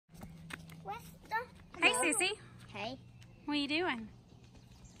Sissy. Hey. What are you doing?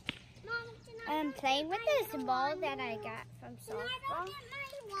 I'm playing with this ball that I got from softball.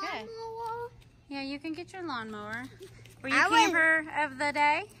 Good. Yeah, you can get your lawnmower. Were you camper of the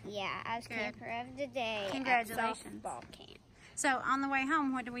day? Yeah, I was camper of the day. Congratulations. At softball camp. So on the way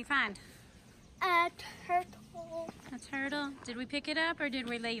home, what did we find? A turtle. A turtle? Did we pick it up or did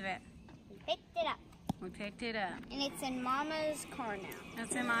we leave it? We picked it up. We picked it up. And it's in Mama's car now.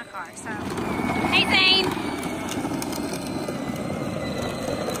 It's in my car, so. Hey, Zane.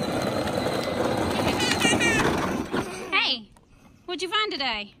 Hey, what'd you find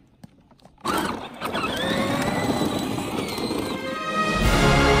today?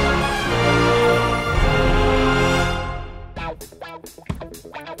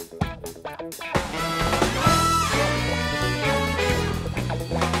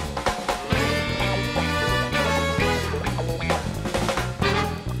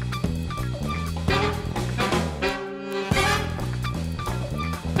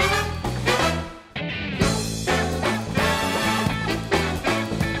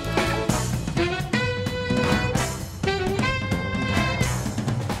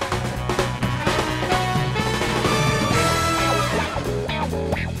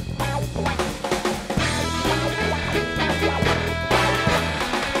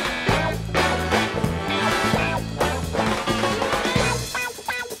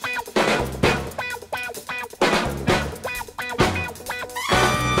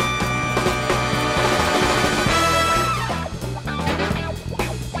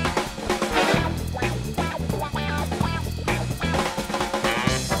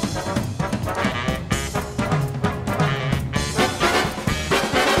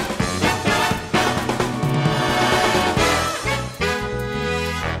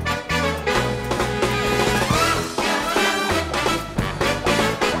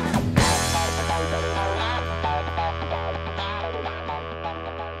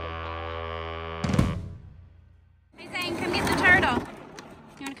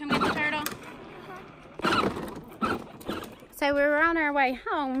 So we were on our way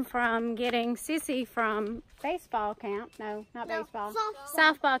home from getting Sissy from baseball camp. No, not baseball.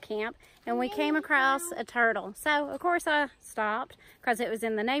 Softball camp. And we came across a turtle. So, of course, I stopped because it was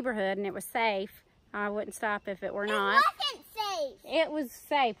in the neighborhood and it was safe. I wouldn't stop if it were not. It wasn't safe. It was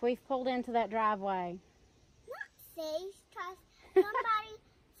safe. We've pulled into that driveway. Not safe because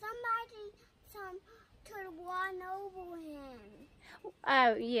some turtle run over him.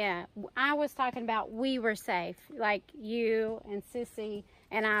 Oh, yeah. I was talking about we were safe. Like you and Sissy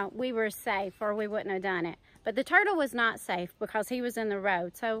and I, we were safe or we wouldn't have done it. But the turtle was not safe because he was in the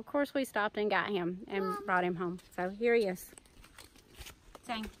road. So, of course, we stopped and got him and brought him home. So, here he is.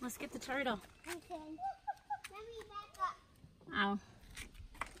 Dang, let's get the turtle. Okay. Let me back up. Oh.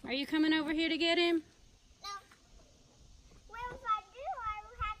 Are you coming over here to get him? No. Well, if I do, I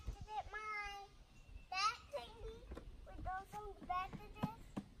will have to get my back thingy with those on the back of this.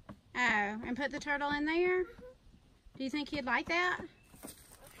 Oh, and put the turtle in there? Do you think he'd like that?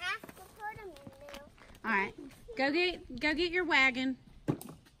 I have to put him in there. All right. Go get your wagon.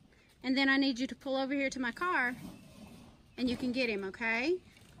 And then I need you to pull over here to my car and you can get him, okay?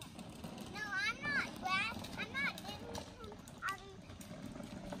 No, I'm not getting him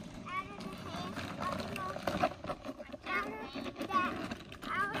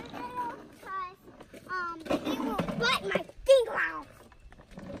out of the little because he will bite my finger off.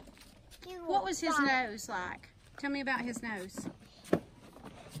 What was his nose like? Tell me about his nose. I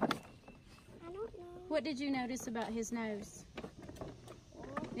don't know. What did you notice about his nose?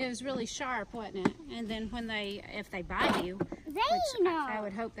 It was really sharp, wasn't it? And then if they bite you, which I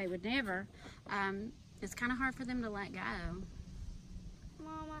would hope they would never, it's kind of hard for them to let go.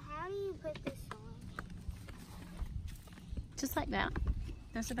 Mama, how do you put this on? Just like that.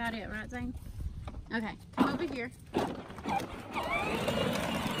 That's about it, right, Zane? Okay, come over here. You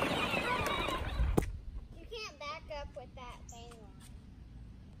can't back up with that thing on.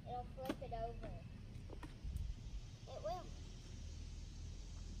 It'll flip it over. It will.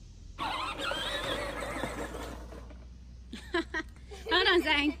 Hold on,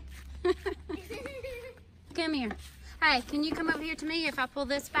 Zane. Come here. Hey, can you come over here to me? If I pull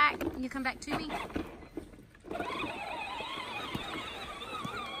this back, you come back to me?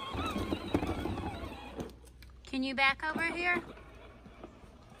 Can you back over here?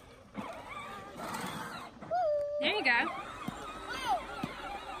 There you go.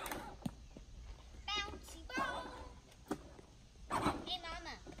 Bouncy ball. Hey,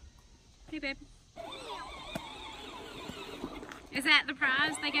 Mama. Hey, baby. Is that the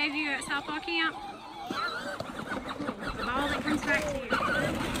prize they gave you at softball camp? Yeah. The ball that comes back to you.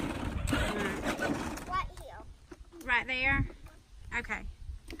 What right there? Okay.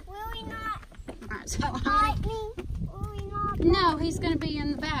 Will he not All right, so bite me? Will he not? no, he's going to be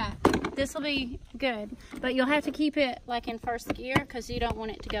in the back. This will be good, but you'll have to keep it like in first gear because you don't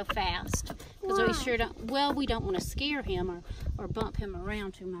want it to go fast. Because we sure don't. Well, we don't want to scare him or bump him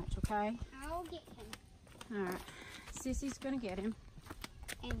around too much. Okay. I'll get him. All right. Sissy's going to get him.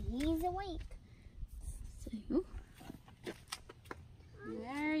 And he's awake. Ooh.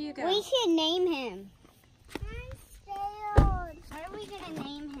 There you go. We should name him. I'm scared. What are we gonna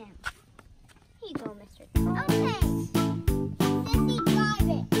name him? Here you go, Mr. Okay. Sissy, drive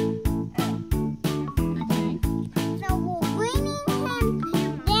it. Okay. So we're bringing him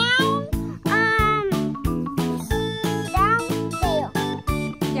down there.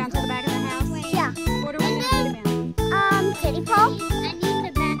 Down to the back of the house? Yeah. What are we going to put him in? Kitty pole. I need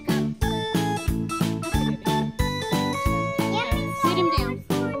to back up. Okay, baby. Sit him down.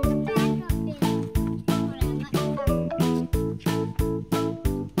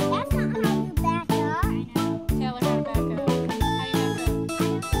 That's not how you back up. Tell her how to back up. How do you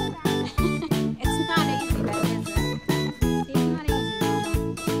back up? It's not easy, though, is it? It's not easy,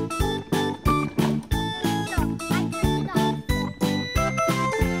 Mama.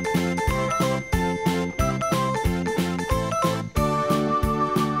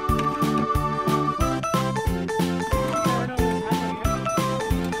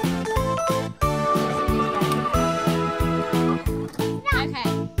 Okay,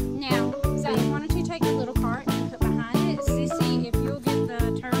 now, Zane, why don't you take the little cart and put behind it? Sissy, if you'll get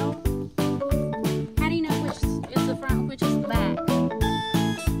the turtle. How do you know which is the front, which is the back?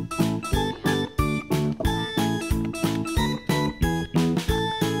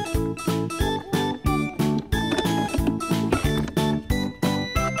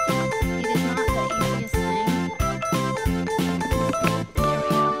 It is not the easiest thing. There we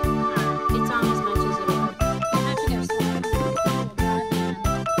go. Alright, it's on as much as it'll go. You'll have to go slow. We'll drive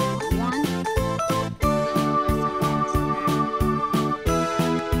in. One.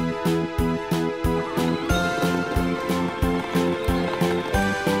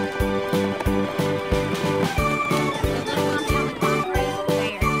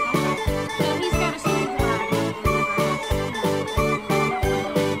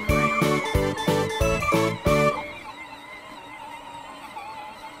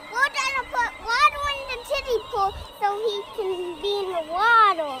 We're gonna put water in the kiddie pool so he can be in the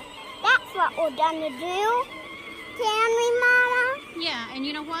water. That's what we're gonna do. Can we, Mama? Yeah, and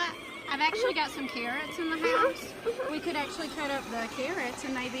you know what? I've actually got some carrots in the house. We could actually cut up the carrots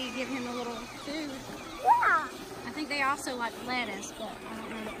and maybe give him a little food. Yeah. I think they also like lettuce, but I don't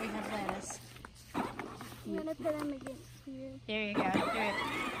know that we have lettuce. I'm gonna put him against here. There you go. Good.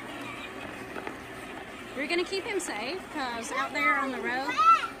 We're going to keep him safe because out there on the road,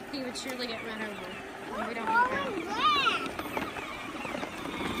 he would surely get run over. And we don't want that.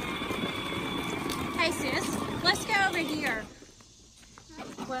 Hey, sis, let's go over here.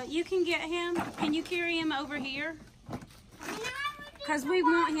 Well, you can get him. Can you carry him over here? Because we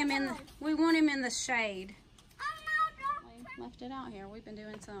want him in the shade. We left it out here. We've been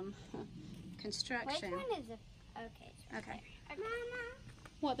doing some construction. Which one is it? Okay. Okay. Mama.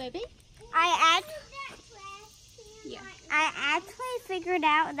 What, baby? I Yeah. actually figured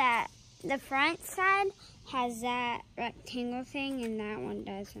out that the front side has that rectangle thing and that one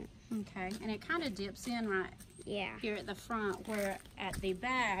doesn't. Okay, and it kind of dips in right Yeah. here at the front, where at the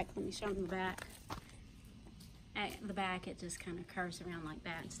back, let me show them the back. At the back, it just kind of curves around like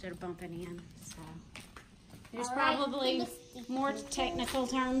that instead of bumping in. So there's probably more technical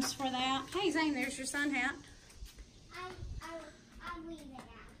terms for that. Hey, Zane, there's your sun hat. I'll leave it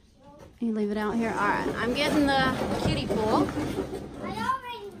out. You leave it out here. All right, I'm getting the kiddie pool.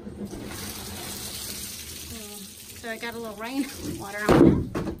 So I got a little rainwater on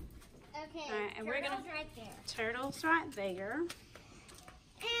it. Okay. All right, and we're gonna right there. turtles right there.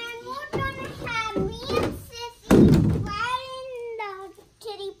 And we're gonna have me and Sissy riding the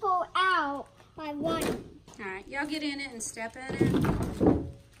kiddie pool out by one. All right, y'all get in it and step in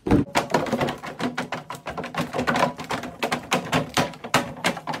it.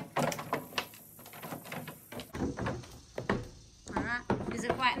 All right, is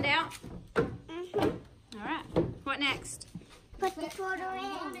it flattened out? Mhm. All right, what next? Put the turtle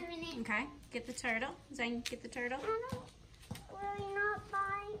in. Okay, get the turtle. Zane, get the turtle. Will you not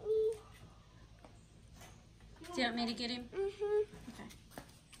bite me? Do you want me to get him? Mhm. Okay.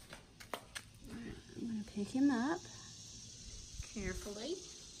 All right, I'm gonna pick him up carefully.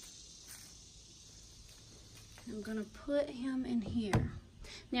 I'm gonna put him in here.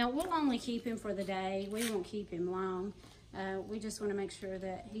 Now we'll only keep him for the day. We won't keep him long. We just want to make sure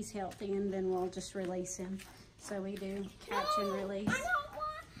that he's healthy, and then we'll just release him. So we do catch and release. I don't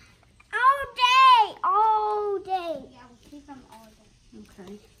want all day. Yeah, we'll keep him all day.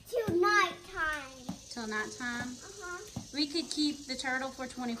 Okay. Till nighttime. Till nighttime? We could keep the turtle for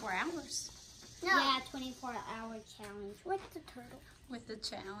 24 hours. No. Yeah, 24-hour challenge. With the turtle. With the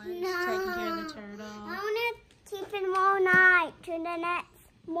challenge, taking care of the turtle. I want to keep him all night to the next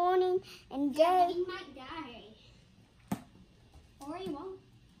morning and day. Yeah, he might die. Or he won't.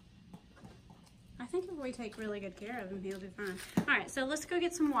 I think if we take really good care of him, he'll be fine. All right, so let's go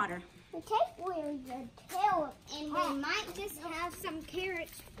get some water. We take really good care of him, and we might just have some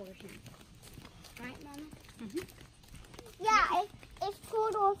carrots for him. Right, Mama? Mm-hmm. Yeah, it's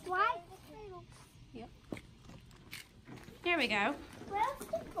turtles, right? Yep. There we go. Where's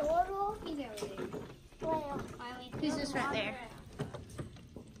the turtle? He's over there. Well, he's just right there.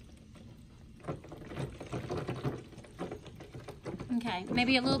 Okay,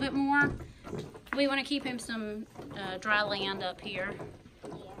 maybe a little bit more. We want to keep him some dry land up here.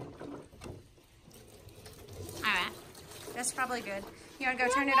 Yeah. All right, that's probably good. You want to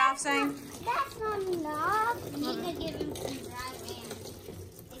go turn it off, Zane? That's not enough. We need to give him some dry land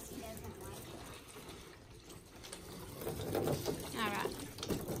if he doesn't like it. All right.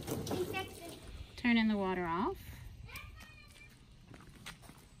 Turning the water off.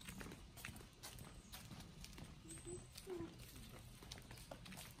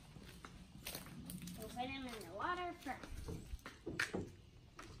 We'll put him in the water first.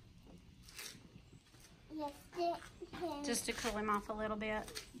 Yes, just to cool him off a little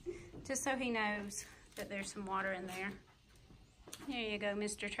bit, just so he knows that there's some water in there. There you go,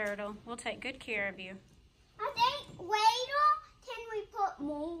 Mr. Turtle. We'll take good care of you. I think later, can we put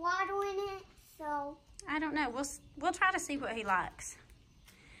more water in it? So I don't know. We'll try to see what he likes.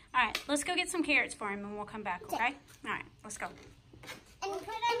 All right, let's go get some carrots for him, and we'll come back. Okay? All right, let's go. And put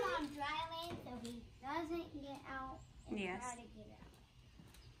him on dry land so he doesn't get out. And yes. Try to get out.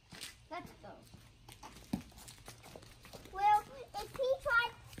 Let's go. Well, if he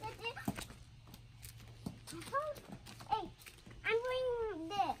tries to do... Hey, I'm bringing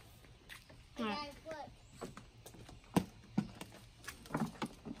this. All right. Guys, look.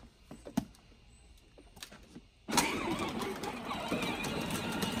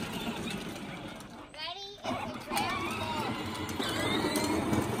 Ready? It's a ground ball.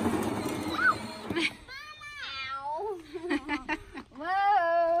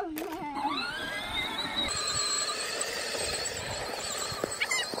 Whoa.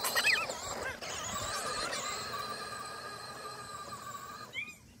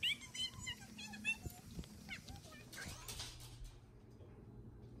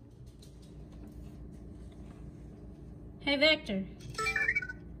 Hey, Vector.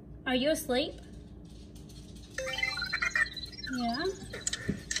 Are you asleep? Yeah?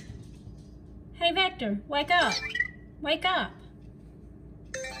 Hey, Vector, wake up. Wake up.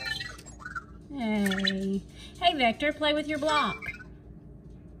 Hey. Hey, Vector, play with your block.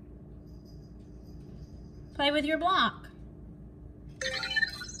 Play with your block.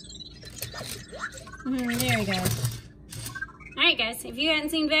 There he goes. Alright, guys, if you hadn't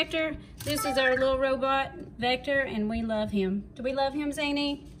seen Vector, this is our little robot, Vector, and we love him. Do we love him,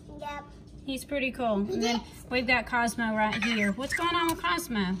 Zany? Yep. He's pretty cool. And then we've got Cosmo right here. What's going on with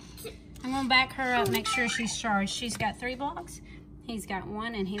Cosmo? I'm gonna back her up, make sure she's charged. She's got 3 blocks. He's got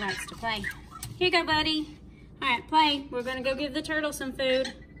 1, and he likes to play. Here you go, buddy. All right, play. We're gonna go give the turtle some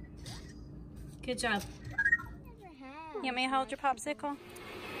food. Good job. You want me to hold your popsicle?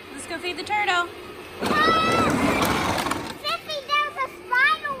 Let's go feed the turtle. Sissy, there's a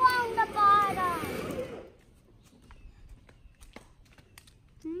spider on the bottom.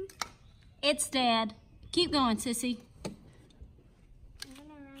 It's dead. Keep going, Sissy.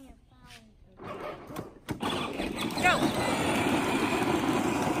 Go.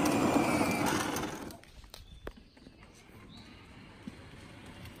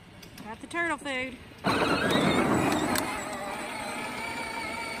 Got the turtle food.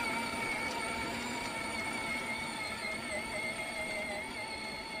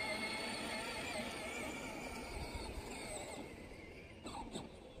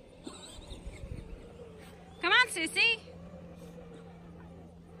 Come on, Sissy.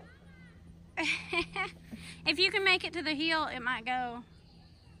 If you can make it to the hill, it might go.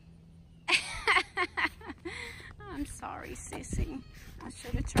 I'm sorry, Sissy. I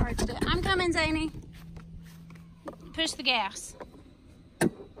should have charged it. I'm coming, Zany. Push the gas. There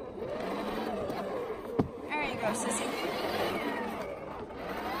you go, Sissy.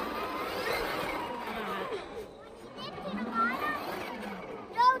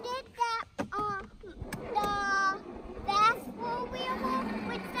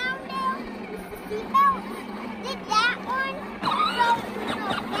 seatbelt? Did that one? No,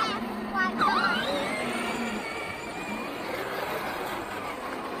 that's what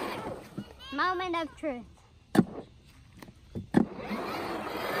moment of truth.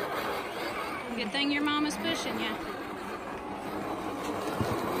 Good thing your mama's pushing you.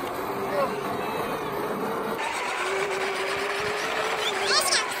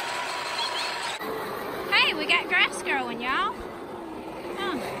 Hey, we got grass growing, y'all.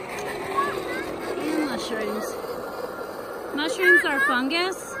 Oh. And mushrooms. Mushrooms are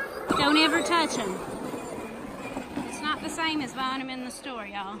fungus. Don't ever touch them. It's not the same as buying them in the store,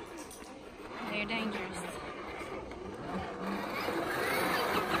 y'all. They're dangerous.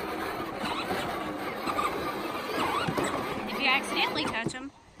 If you accidentally touch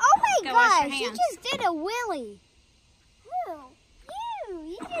them, oh my go wash gosh, your you hands. just did a wheelie.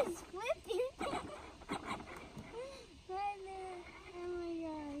 You just flipped your right there. Oh my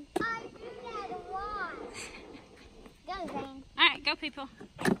gosh. I do that a lot. Go, Zane. All right, go people.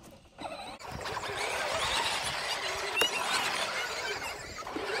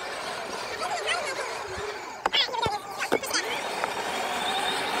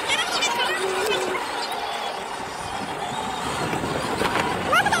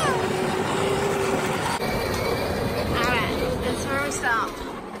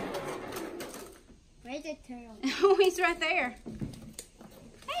 Where's the turtle? Oh, he's right there.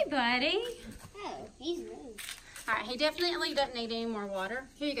 Hey, buddy. Oh, he's moved. All right, he definitely doesn't need any more water.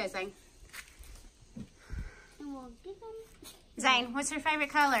 Here you go, Zane. And we'll give him... Zane, what's your favorite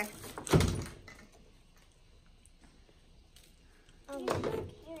color?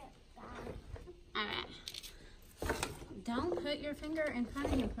 carrot. All right. Don't put your finger in front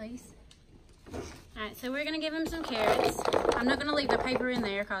of him, please. All right, so we're gonna give him some carrots. I'm not gonna leave the paper in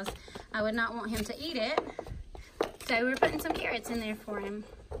there because I would not want him to eat it. So we're putting some carrots in there for him.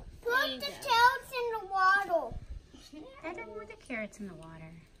 Put the carrots in the water. I don't want the carrots in the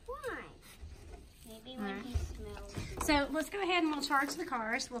water. Why? Maybe when he smells. So let's go ahead and we'll charge the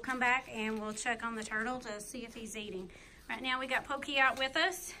cars. We'll come back and we'll check on the turtle to see if he's eating. Right now we got Pokey out with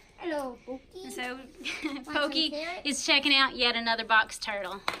us. Hello, Pokey. And so Pokey is checking out yet another box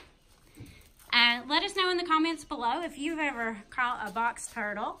turtle. Let us know in the comments below if you've ever caught a box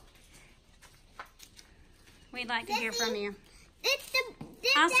turtle. We'd like to hear from you.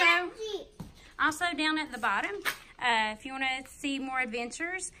 Also down at the bottom, if you want to see more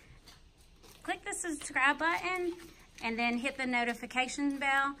adventures, click the subscribe button and then hit the notification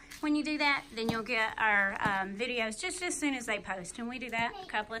bell. When you do that, then you'll get our videos just as soon as they post. And we do that a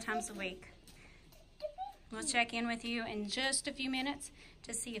couple of times a week. We'll check in with you in just a few minutes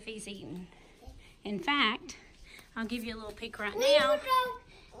to see if he's eaten. In fact, I'll give you a little peek right now.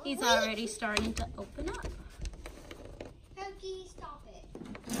 He's already starting to open up. Pokey, stop it.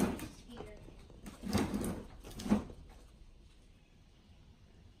 Here.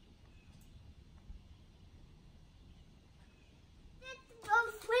 Let's go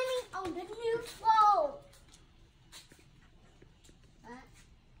swimming on the new boat.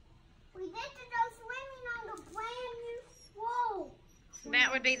 We get to go swimming on the brand new boat.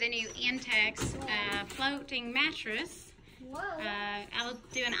 That would be the new Intex floating mattress. Whoa. I'll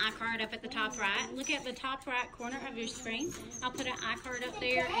do an iCard up at the top right. Look at the top right corner of your screen. I'll put an iCard up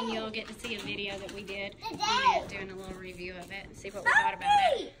there and you'll get to see a video that we did on it, doing a little review of it and see what we thought about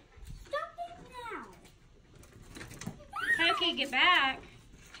it. Stop it now. Pokey, get back.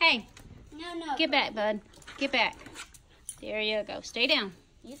 Hey, No. get back, bud. Get back. There you go. Stay down.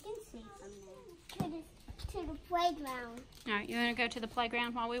 You can see from there. To the playground. All right, you want to go to the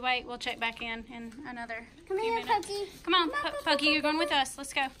playground while we wait? We'll check back in another Come few here, minutes. Pokey. Come on, Pokey, you're going with us.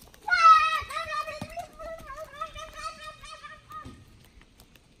 Let's go.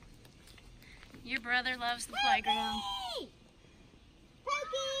 Your brother loves the playground.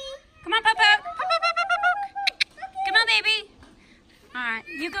 Pokey. Come on, Popo. Come on, baby. All right,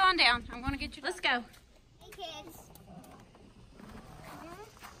 you go on down. I'm going to get you. Let's go. Hey, kids.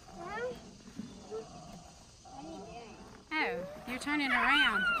 Oh, you're turning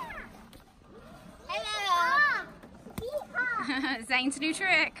around. Hello. Zane's new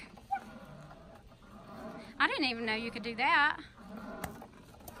trick. I didn't even know you could do that.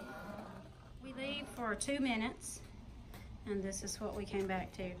 We leave for 2 minutes, and this is what we came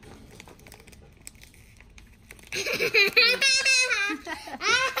back to.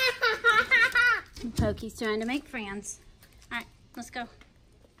 Pokey's trying to make friends. All right, let's go.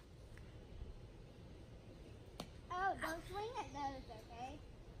 Oh, don't swing at those, okay?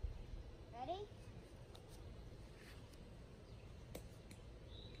 Ready?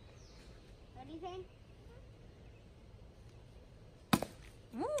 Ready, Zane?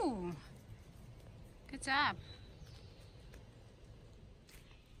 Ooh, What's up?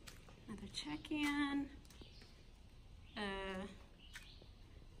 Another check-in.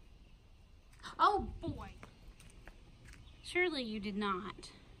 Oh boy. Surely you did not.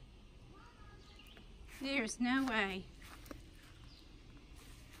 There's no way.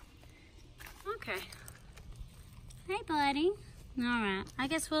 Okay. Hey, buddy. All right. I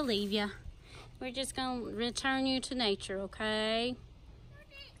guess we'll leave you. We're just going to return you to nature, okay?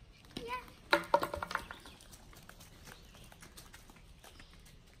 Yeah.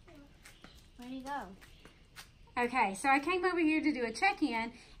 Where'd he go? Okay, so I came over here to do a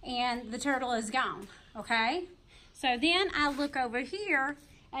check-in, and the turtle is gone, okay? So then I look over here,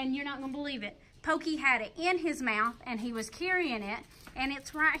 and you're not going to believe it. Pokey had it in his mouth, and he was carrying it, and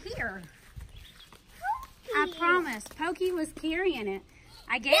it's right here. Pokey. I promise. Pokey was carrying it.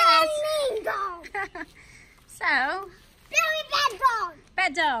 I guess. Very mean dog. So. Very bad dog.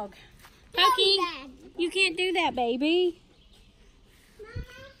 Bad dog. Very Pokey, bad. you can't do that, baby. Mama,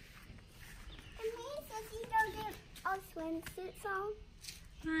 can me and Sissy go get our swimsuits on?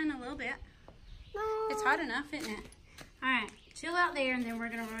 Fine, a little bit. No. It's hot enough, isn't it? All right, chill out there, and then we're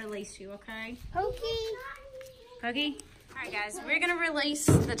going to release you, okay? Pokey. Pokey? All right, guys, we're going to release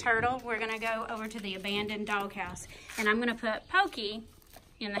the turtle. We're going to go over to the abandoned doghouse, and I'm going to put Pokey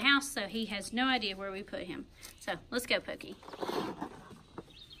in the house so he has no idea where we put him. So, let's go, Pokey. I think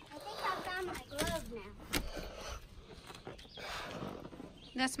I found my glove now.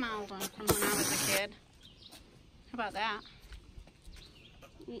 That's my old one from when I was a kid. How about that?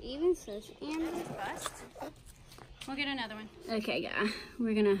 It even says Amber. Bust. We'll get another one. Okay, guys,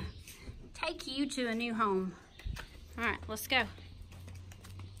 we're going to take you to a new home. All right, let's go.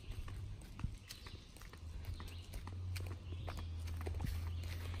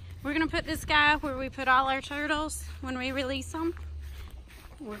 We're gonna put this guy where we put all our turtles when we release them.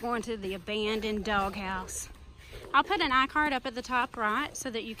 We're going to the abandoned doghouse. I'll put an iCard up at the top right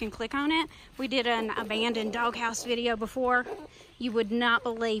so that you can click on it. We did an abandoned doghouse video before. You would not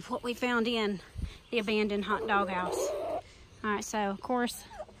believe what we found in the abandoned hot doghouse. All right, so of course,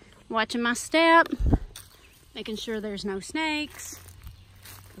 watching my step, making sure there's no snakes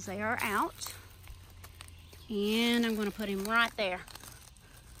because they are out. And I'm gonna put him right there.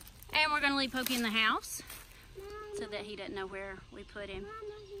 And we're gonna leave Pokey in the house so that he doesn't know where we put him.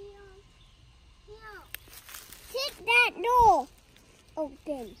 Take that door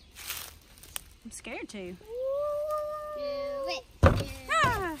open. I'm scared to. Do it.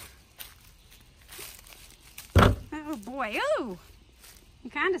 Ah. Oh boy, ooh. You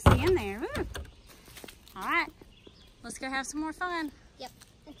kind of see in there, ooh. All right, let's go have some more fun. Yep,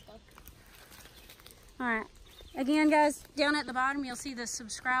 let's go. All right, again guys, down at the bottom you'll see the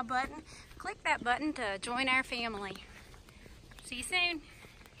subscribe button. Click that button to join our family. See you soon.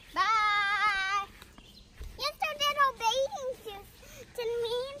 Bye. Yesterday our bathing suits. To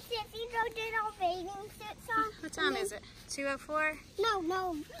me and Sissy did our bathing suits on. What time is it? 2:04? No.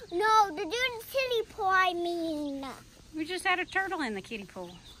 To do the kiddie pool, I mean. We just had a turtle in the kiddie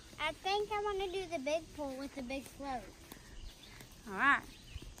pool. I think I want to do the big pool with the big float. All right.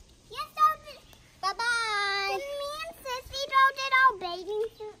 Yes, bye-bye. Me and Sissy did our bathing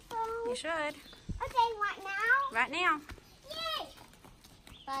suits on. You should. Okay, right now? Right now. Yay!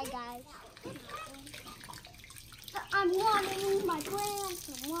 Bye, guys. I'm watering my plants.